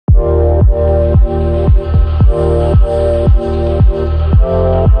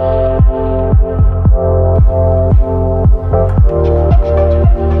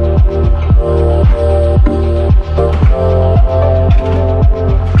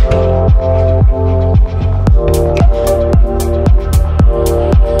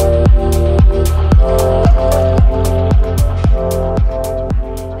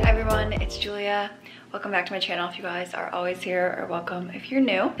guys are always here, or welcome if you're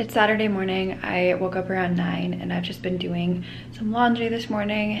new. It's Saturday morning. I woke up around 9 and I've just been doing some laundry this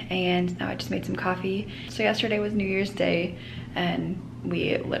morning, and now I just made some coffee. So yesterday was New Year's Day and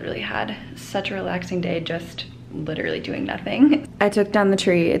we literally had such a relaxing day, just literally doing nothing. I took down the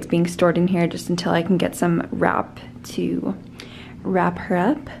tree. It's being stored in here just until I can get some wrap to wrap her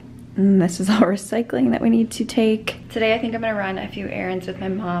up. And this is all recycling that we need to take. Today I think I'm gonna run a few errands with my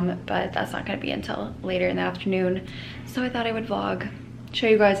mom, but that's not gonna be until later in the afternoon. So I thought I would vlog, show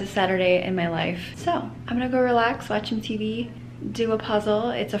you guys a Saturday in my life. So I'm gonna go relax, watch some TV, do a puzzle.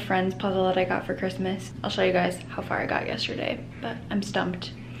 It's a friend's puzzle that I got for Christmas. I'll show you guys how far I got yesterday, but I'm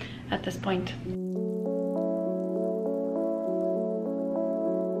stumped at this point.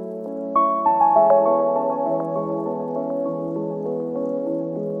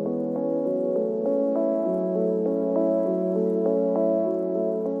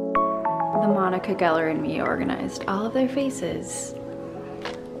 Monica Geller and me organized all of their faces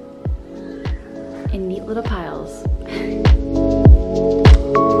in neat little piles.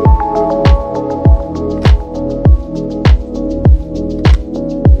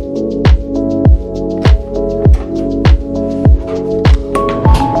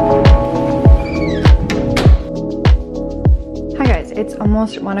 Hi guys, it's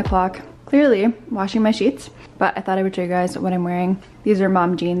almost 1 o'clock. Clearly washing my sheets, but I thought I would show you guys what I'm wearing. These are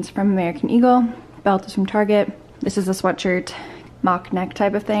mom jeans from American Eagle. Belt is from Target. This is a sweatshirt, mock neck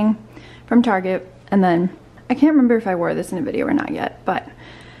type of thing from Target. And then, I can't remember if I wore this in a video or not yet, but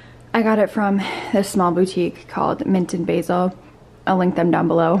I got it from this small boutique called Mint and Basil. I'll link them down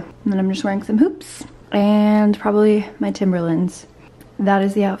below. And then I'm just wearing some hoops and probably my Timberlands. That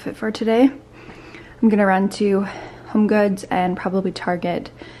is the outfit for today. I'm gonna run to Home Goods and probably Target,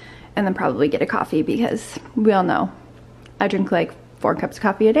 and then probably get a coffee because we all know I drink like 4 cups of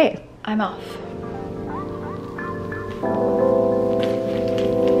coffee a day. I'm off.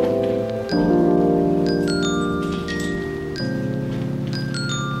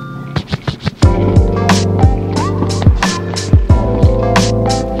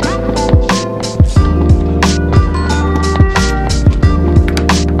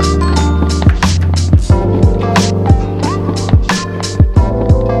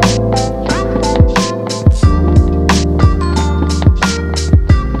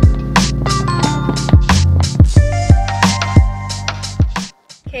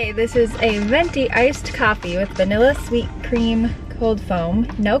 This is a venti iced coffee with vanilla sweet cream cold foam,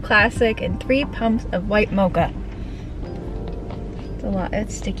 no classic, and 3 pumps of white mocha. It's a lot,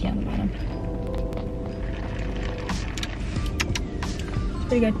 it's sticky on the bottom. It's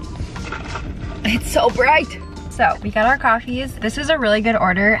pretty good. It's so bright. So we got our coffees. This is a really good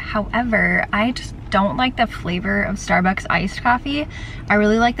order. However, I just don't like the flavor of Starbucks iced coffee. I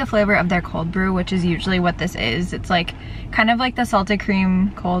really like the flavor of their cold brew, which is usually what this is. It's like kind of like the salted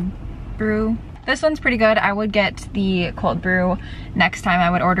cream cold brew. This one's pretty good. I would get the cold brew next time I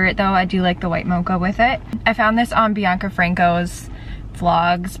would order it though. I do like the white mocha with it. I found this on Bianca Franco's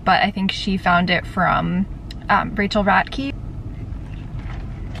vlogs, but I think she found it from Rachel Ratke.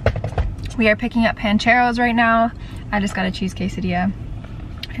 We are picking up Pancheros right now. I just got a cheese quesadilla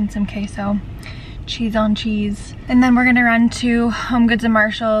and some queso. Cheese on cheese. And then we're gonna run to Home Goods and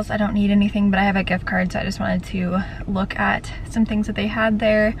Marshalls. I don't need anything, but I have a gift card, so I just wanted to look at some things that they had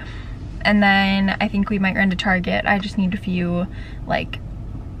there. And then I think we might run to Target. I just need a few like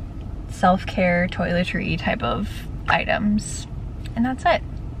self-care toiletry type of items, and that's it.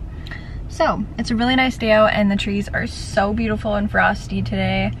 So it's a really nice day out and the trees are so beautiful and frosty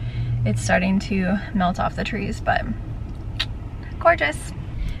today. It's starting to melt off the trees, but gorgeous.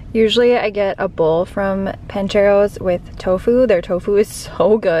 Usually I get a bowl from Pancheros with tofu. Their tofu is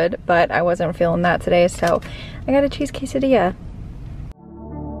so good, but I wasn't feeling that today, so I got a cheese quesadilla.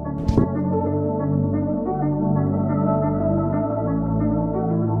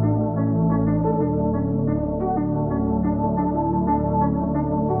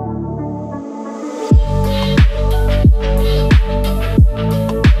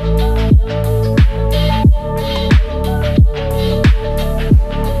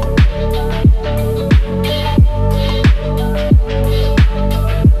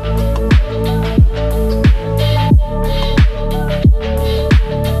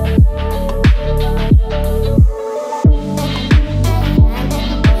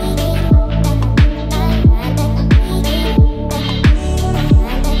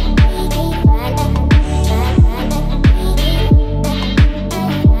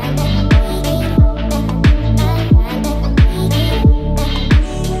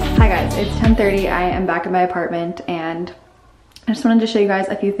 It's 10:30. I am back at my apartment and I just wanted to show you guys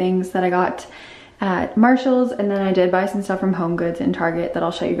a few things that I got at Marshall's, and then I did buy some stuff from HomeGoods and Target that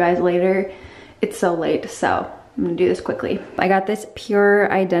I'll show you guys later. It's so late, so I'm gonna do this quickly. I got this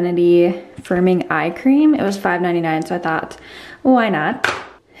Pure Identity Firming Eye Cream. It was $5.99, so I thought, why not?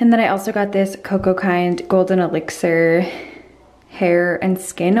 And then I also got this Cocoa Kind Golden Elixir hair and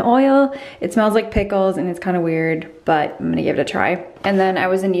skin oil. It smells like pickles and it's kind of weird, but I'm gonna give it a try. And then I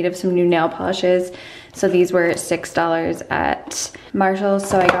was in need of some new nail polishes. So these were $6 at Marshall's.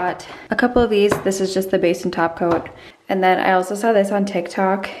 So I got a couple of these. This is just the base and top coat. And then I also saw this on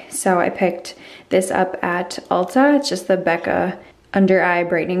TikTok. So I picked this up at Ulta. It's just the Becca Under Eye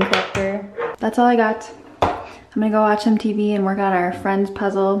Brightening Corrector. That's all I got. I'm gonna go watch some TV and work on our Friends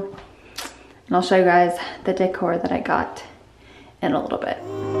puzzle. And I'll show you guys the decor that I got in a little bit.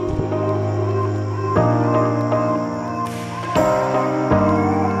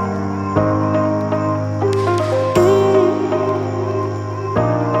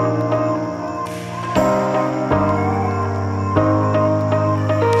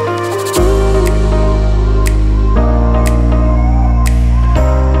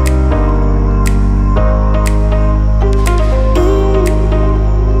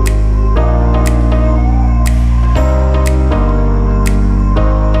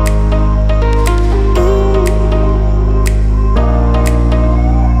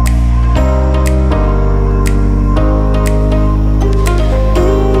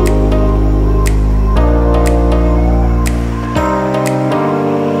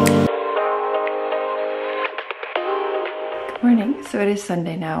 Morning. So it is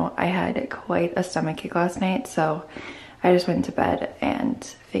Sunday now. I had quite a stomachache last night, so I just went to bed and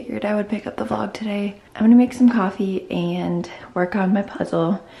figured I would pick up the vlog today. I'm gonna make some coffee and work on my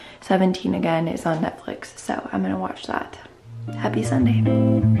puzzle. 17 again is on Netflix, so I'm gonna watch that. Happy Sunday.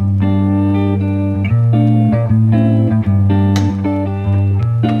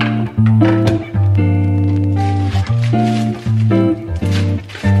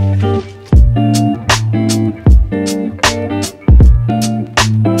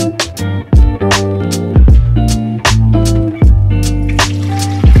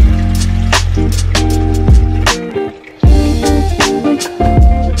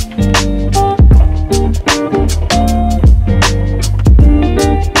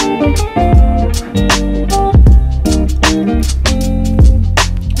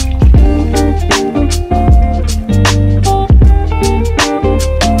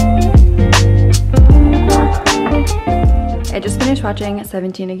 Watching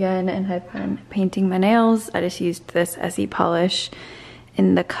 17 again, and I've been painting my nails. I just used this SE polish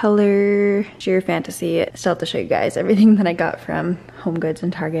in the color Sheer Fantasy. Still have to show you guys everything that I got from HomeGoods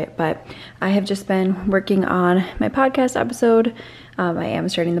and Target, but I have just been working on my podcast episode. I am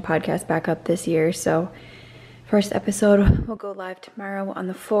starting the podcast back up this year, so first episode will go live tomorrow on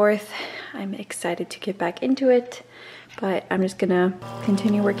the 4th. I'm excited to get back into it, but I'm just gonna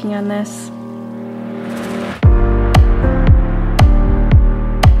continue working on this.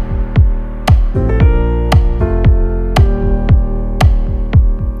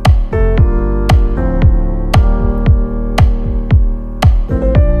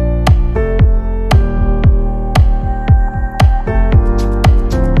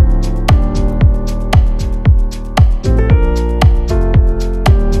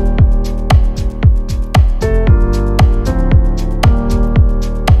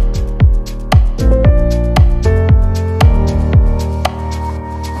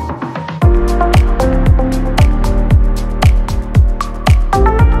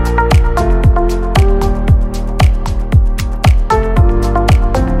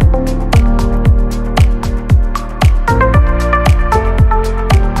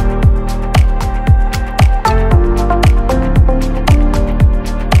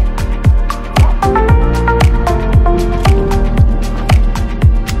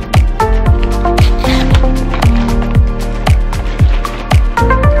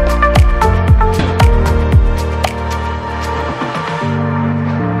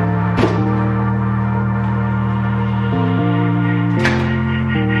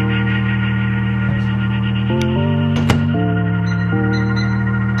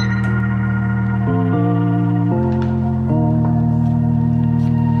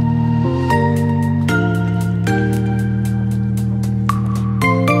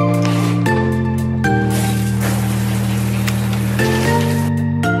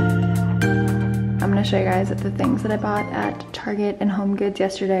 Show you guys the things that I bought at Target and HomeGoods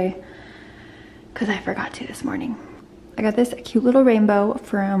yesterday because I forgot to this morning. I got this cute little rainbow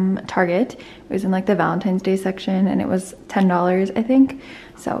from Target. It was in like the Valentine's Day section and it was $10, I think.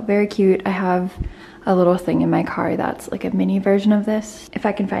 So very cute. I have a little thing in my car that's like a mini version of this. If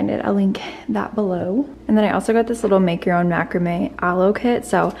I can find it, I'll link that below. And then I also got this little make your own macrame aloe kit.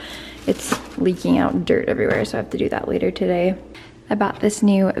 So it's leaking out dirt everywhere. So I have to do that later today. I bought this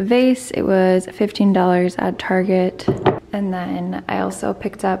new vase. It was $15 at Target. And then I also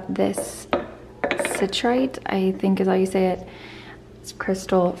picked up this citrite, I think is how you say it. It's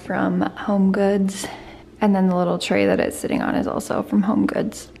crystal from Home Goods. And then the little tray that it's sitting on is also from Home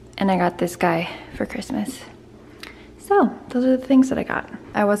Goods. And I got this guy for Christmas. So those are the things that I got.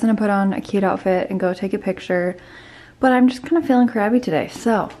 I was gonna put on a cute outfit and go take a picture, but I'm just kind of feeling crabby today.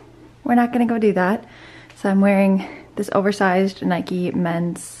 So we're not gonna go do that. So I'm wearing this oversized Nike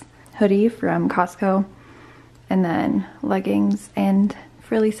men's hoodie from Costco, and then leggings and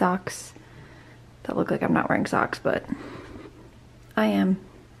frilly socks that look like I'm not wearing socks, but I am.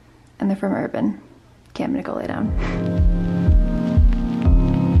 And they're from Urban. Okay, I'm gonna go lay down.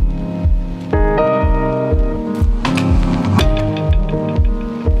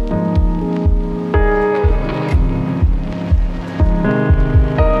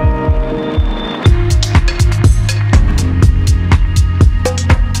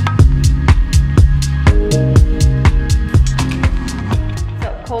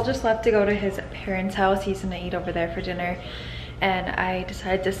 Left to go to his parents' house. He's gonna eat over there for dinner, and I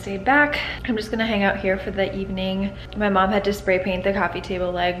decided to stay back. I'm just gonna hang out here for the evening. My mom had to spray paint the coffee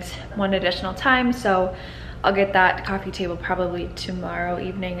table legs one additional time, so I'll get that coffee table probably tomorrow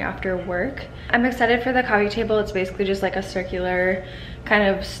evening after work. I'm excited for the coffee table. It's basically just like a circular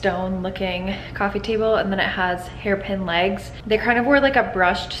kind of stone looking coffee table, and then it has hairpin legs. They kind of were like a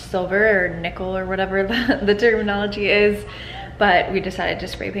brushed silver or nickel or whatever the terminology is, but we decided to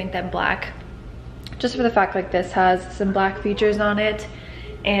spray paint them black just for the fact like this has some black features on it,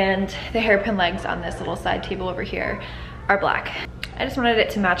 and the hairpin legs on this little side table over here are black. I just wanted it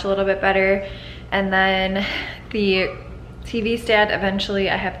to match a little bit better. And then the TV stand,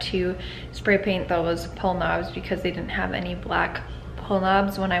 eventually I have to spray paint those pull knobs because they didn't have any black pull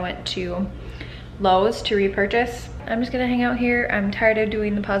knobs when I went to Lowe's to repurchase. I'm just gonna hang out here. I'm tired of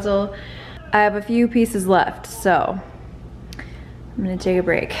doing the puzzle. I have a few pieces left, so I'm gonna take a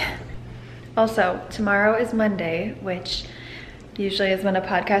break. Also, tomorrow is Monday, which usually is when a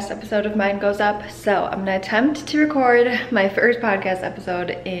podcast episode of mine goes up. So I'm gonna attempt to record my first podcast episode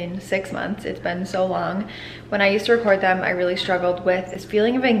in 6 months. It's been so long. When I used to record them, I really struggled with this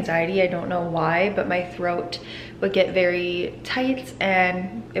feeling of anxiety. I don't know why, but my throat would get very tight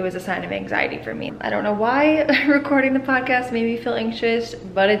and it was a sign of anxiety for me. I don't know why recording the podcast made me feel anxious,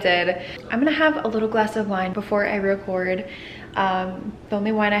 but it did. I'm gonna have a little glass of wine before I record. The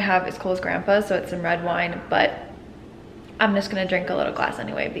only wine I have is Cole's grandpa's, so it's some red wine, but I'm just gonna drink a little glass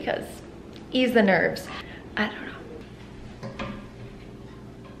anyway because ease the nerves. I don't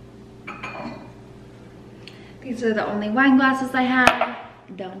know. These are the only wine glasses I have.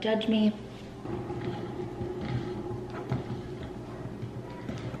 Don't judge me.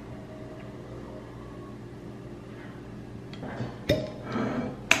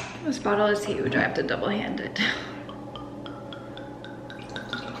 This bottle is huge. I have to double hand it.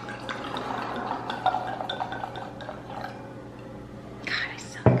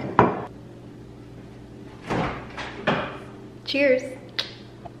 Cheers.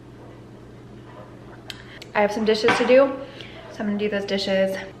 I have some dishes to do, so I'm gonna do those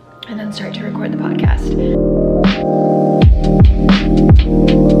dishes and then start to record the podcast.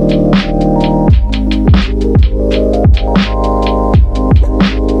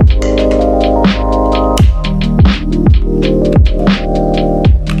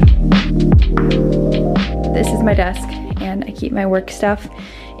 This is my desk, and I keep my work stuff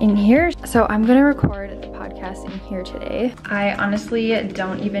in here. So I'm gonna record the podcast in here today. I honestly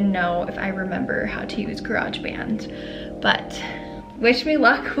don't even know if I remember how to use GarageBand, but wish me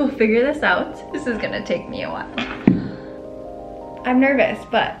luck, we'll figure this out. This is gonna take me a while. I'm nervous,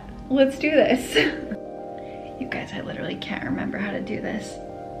 but let's do this. You guys, I literally can't remember how to do this.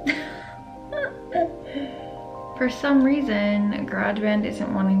 For some reason, GarageBand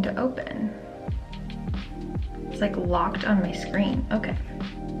isn't wanting to open. It's like locked on my screen. Okay.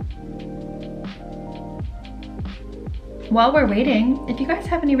 While we're waiting, if you guys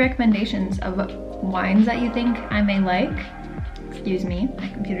have any recommendations of wines that you think I may like, excuse me, my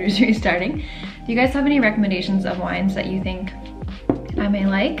computer is restarting. If you guys have any recommendations of wines that you think I may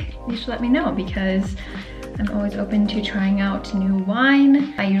like, you should let me know because I'm always open to trying out new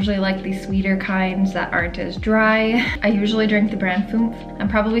wine. I usually like the sweeter kinds that aren't as dry. I usually drink the brand Funf. I'm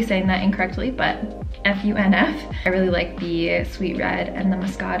probably saying that incorrectly, but F-U-N-F. I really like the sweet red and the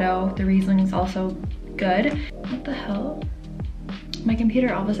Moscato. The Riesling's also good. What the hell? My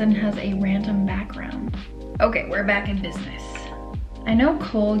computer all of a sudden has a random background. Okay, we're back in business. I know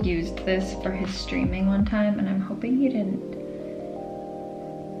Cole used this for his streaming one time, and I'm hoping he didn't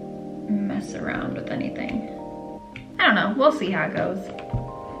mess around with anything. I don't know, we'll see how it goes.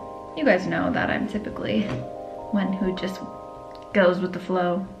 You guys know that I'm typically one who just goes with the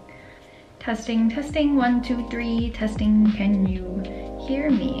flow. Testing, testing, 1, 2, 3, testing, can you hear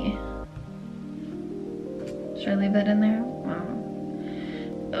me? Should I leave that in there?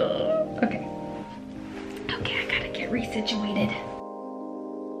 Okay. Okay, I gotta get resituated.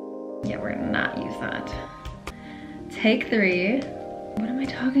 Yeah, we're gonna not use that. Take 3. What am I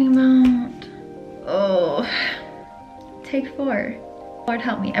talking about? Oh, take 4. Lord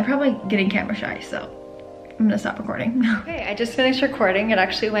help me. I'm probably getting camera shy, so I'm gonna stop recording. Okay, I just finished recording. It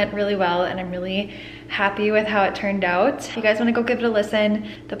actually went really well, and I'm really happy with how it turned out. If you guys wanna go give it a listen,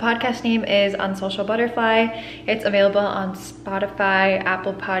 the podcast name is Unsocial Butterfly. It's available on Spotify,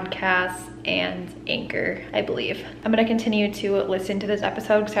 Apple Podcasts, and Anchor, I believe. I'm gonna continue to listen to this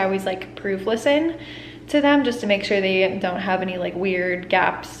episode because I always like proof listen to them just to make sure they don't have any like weird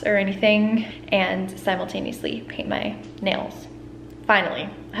gaps or anything, and simultaneously paint my nails. Finally,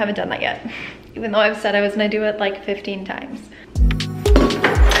 I haven't done that yet, even though I've said I was gonna do it like 15 times.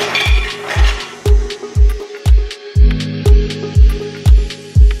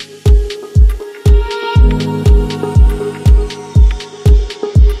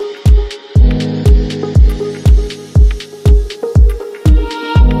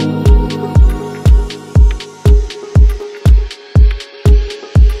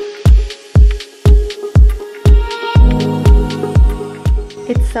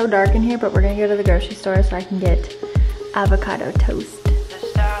 It's so dark in here, but we're gonna go to the grocery store so I can get avocado toast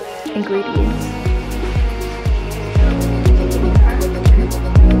ingredients.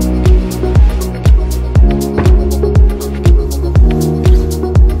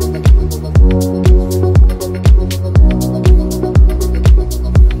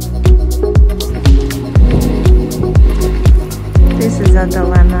 This is a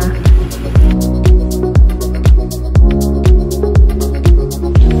dilemma.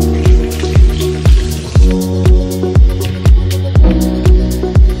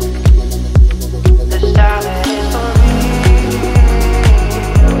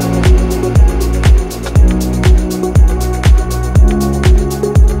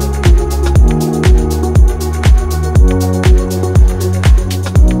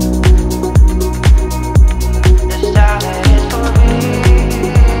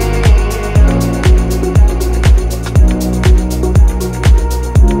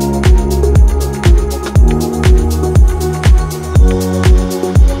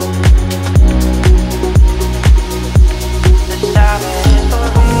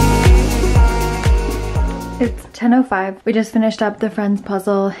 It's 10:05. We just finished up the Friends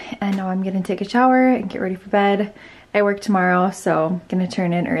puzzle, and now I'm gonna take a shower and get ready for bed. I work tomorrow, so I'm gonna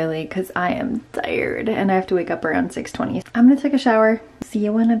turn in early because I am tired and I have to wake up around 6:20. I'm gonna take a shower. See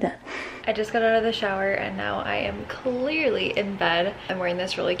you when I'm done. I just got out of the shower and now I am clearly in bed. I'm wearing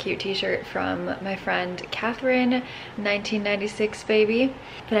this really cute t-shirt from my friend Catherine, 1996 baby.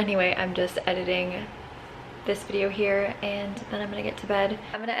 But anyway, I'm just editing this video here and then I'm gonna get to bed.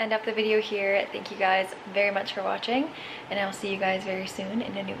 I'm gonna end up the video here. Thank you guys very much for watching, and I'll see you guys very soon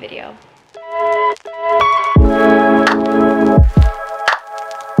in a new video.